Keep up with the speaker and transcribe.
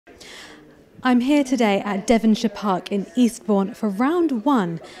I'm here today at Devonshire Park in Eastbourne for round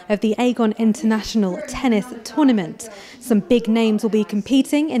one of the Aegon International tennis tournament. Some big names will be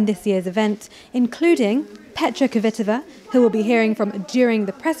competing in this year's event, including Petra Kvitova, who we'll be hearing from during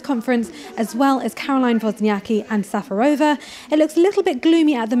the press conference, as well as Caroline Wozniacki and Safarova. It looks a little bit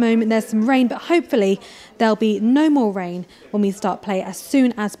gloomy at the moment, there's some rain, but hopefully there'll be no more rain when we start play as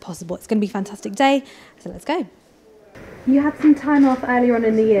soon as possible. It's going to be a fantastic day, so let's go. You had some time off earlier on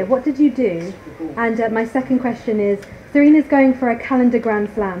in the year. What did you do? And my second question is, Serena's going for a calendar Grand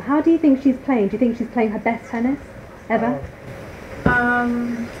Slam. How do you think she's playing? Do you think she's playing her best tennis ever?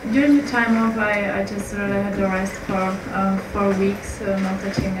 During the time off, I just really had to rest for 4 weeks, not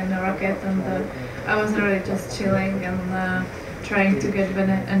touching any racket, and I was really just chilling and trying to get the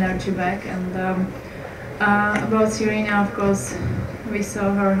energy back. And about Serena, of course, we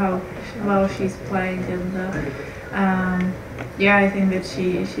saw her how well she's playing, and yeah, I think that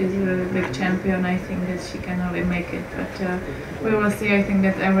she's a really big champion. I think that she can really make it, but we will see. I think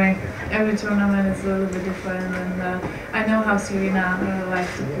that every tournament is a little bit different, and I know how Serena really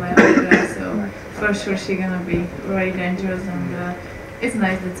likes to play over there, so for sure she's gonna be very dangerous, and it's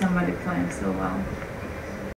nice that somebody playing so well.